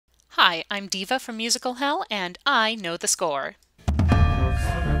Hi, I'm Diva from Musical Hell, and I know the score.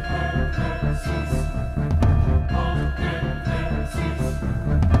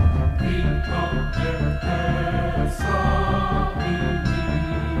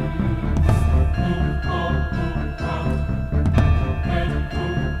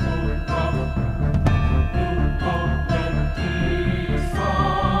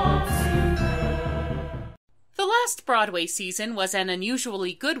 The last Broadway season was an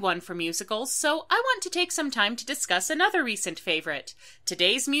unusually good one for musicals, so I want to take some time to discuss another recent favorite.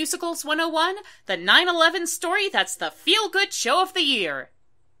 Today's Musicals 101, the 9/11 story that's the feel-good show of the year.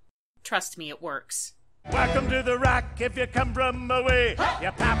 Trust me, it works. Welcome to the Rock. If you come from away, you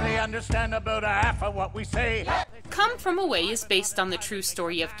probably understand about a half of what we say. Come From Away is based on the true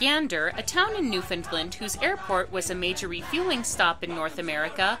story of Gander, a town in Newfoundland whose airport was a major refueling stop in North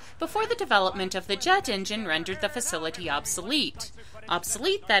America before the development of the jet engine rendered the facility obsolete.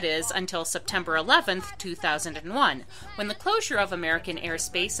 Obsolete, that is, until September 11th, 2001, when the closure of American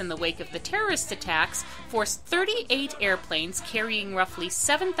airspace in the wake of the terrorist attacks forced 38 airplanes carrying roughly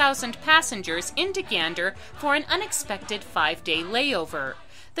 7,000 passengers into Gander for an unexpected 5-day layover.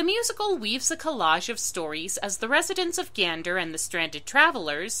 The musical weaves a collage of stories as the residents of Gander and the stranded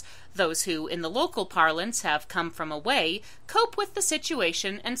travelers, those who, in the local parlance, have come from away, cope with the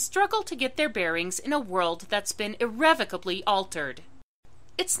situation and struggle to get their bearings in a world that's been irrevocably altered.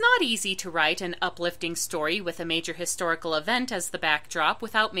 It's not easy to write an uplifting story with a major historical event as the backdrop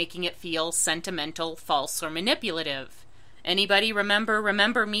without making it feel sentimental, false, or manipulative. Anybody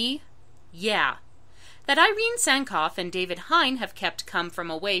remember Me? Yeah. That Irene Sankoff and David Hein have kept Come From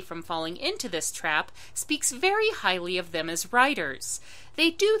Away from falling into this trap speaks very highly of them as writers.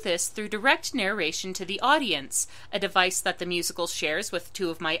 They do this through direct narration to the audience, a device that the musical shares with two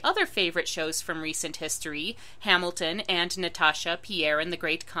of my other favorite shows from recent history, Hamilton and Natasha, Pierre and the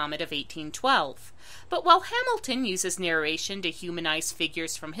Great Comet of 1812. But while Hamilton uses narration to humanize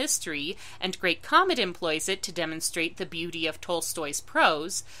figures from history, and Great Comet employs it to demonstrate the beauty of Tolstoy's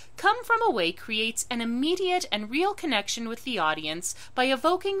prose, Come From Away creates an immediate and real connection with the audience by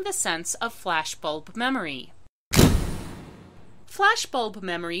evoking the sense of flashbulb memory. Flashbulb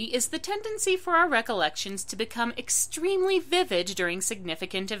memory is the tendency for our recollections to become extremely vivid during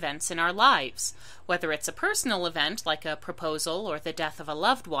significant events in our lives, whether it's a personal event like a proposal or the death of a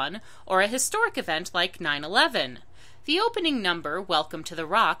loved one, or a historic event like 9/11. The opening number, Welcome to the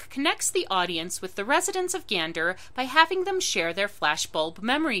Rock, connects the audience with the residents of Gander by having them share their flashbulb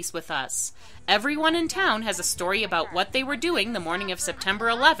memories with us. Everyone in town has a story about what they were doing the morning of September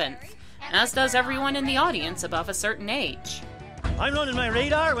 11th, as does everyone in the audience above a certain age. I'm running my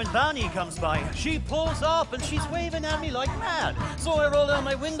radar when Bonnie comes by. She pulls up and she's waving at me like mad. So I roll down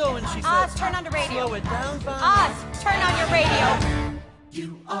my window and she says, Oz, turn on the radio. Slow it down, Bonnie. Oz, turn on your radio.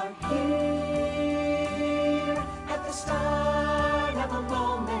 You are here at the start of a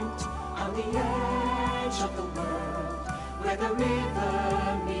moment on the edge of the world where the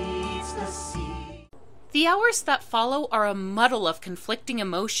river meets the sea. The hours that follow are a muddle of conflicting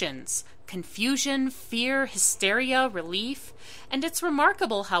emotions. Confusion, fear, hysteria, relief, and it's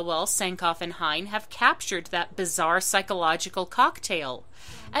remarkable how well Sankoff and Hein have captured that bizarre psychological cocktail.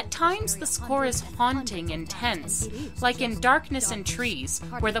 At times, the score is haunting and tense, like in Darkness and Trees,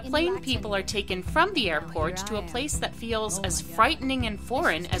 where the plain people are taken from the airport to a place that feels as frightening and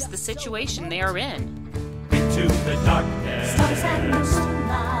foreign as the situation they are in. Into the darkness, Stars and the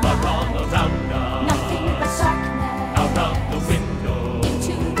moonlight, but all around us, nothing but darkness. out of the window,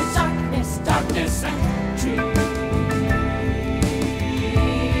 Into the darkness, darkness and trees.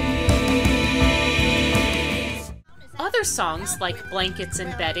 Other songs like Blankets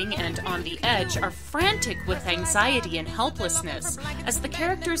and Bedding and On the Edge are frantic with anxiety and helplessness as the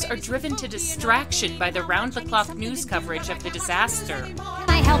characters are driven to distraction by the round-the-clock news coverage of the disaster. Can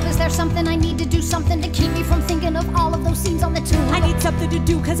I help? Is there something I need to do? Something to keep me from thinking of all of those scenes on the tube? I need something to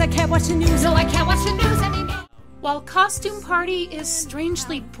do because I can't watch the news. No, I can't watch the news anymore. While Costume Party is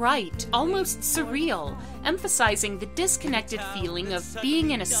strangely bright, almost surreal, emphasizing the disconnected feeling of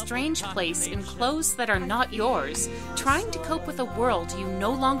being in a strange place in clothes that are not yours, trying to cope with a world you no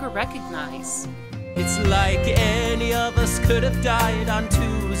longer recognize. It's like any of us could have died on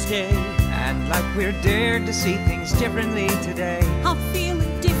Tuesday, and like we're dared to see things differently today. I'm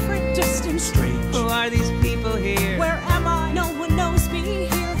feeling different, distant, strange. Who are these people here? Where am I? No one knows me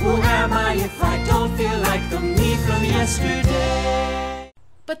here. Who am I if I don't feel like the me from yesterday?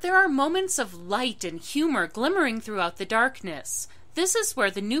 But there are moments of light and humor glimmering throughout the darkness. This is where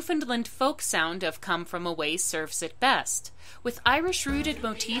the Newfoundland folk sound of Come From Away serves it best. With Irish-rooted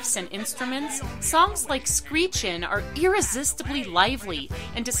motifs and instruments, songs like Screechin' are irresistibly lively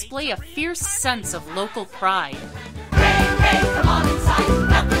and display a fierce sense of local pride. Hey, hey, come on inside.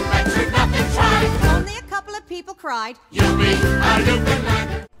 Nothing ventured, nothing tried. Only a couple of people cried. You be our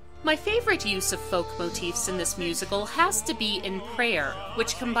Newfoundland. My favorite use of folk motifs in this musical has to be in prayer,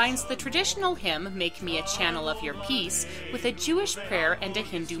 which combines the traditional hymn, Make Me a Channel of Your Peace, with a Jewish prayer and a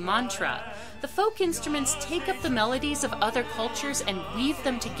Hindu mantra. The folk instruments take up the melodies of other cultures and weave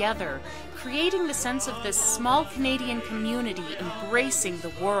them together, creating the sense of this small Canadian community embracing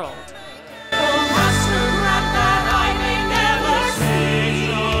the world.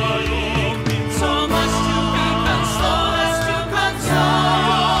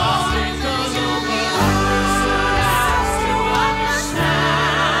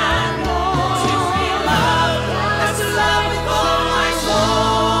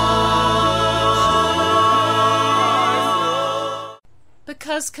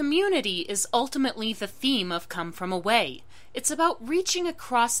 Because community is ultimately the theme of Come From Away. It's about reaching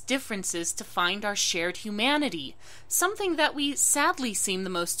across differences to find our shared humanity, something that we sadly seem the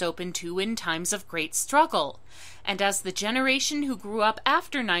most open to in times of great struggle. And as the generation who grew up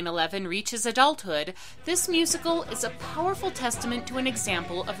after 9/11 reaches adulthood, this musical is a powerful testament to an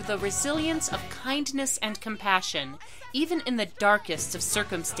example of the resilience of kindness and compassion, even in the darkest of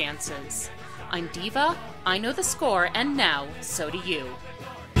circumstances. I'm Diva, I know the score, and now, so do you.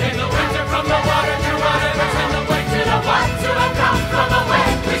 In the winter, from the water to whatever's in the way to the one to a come from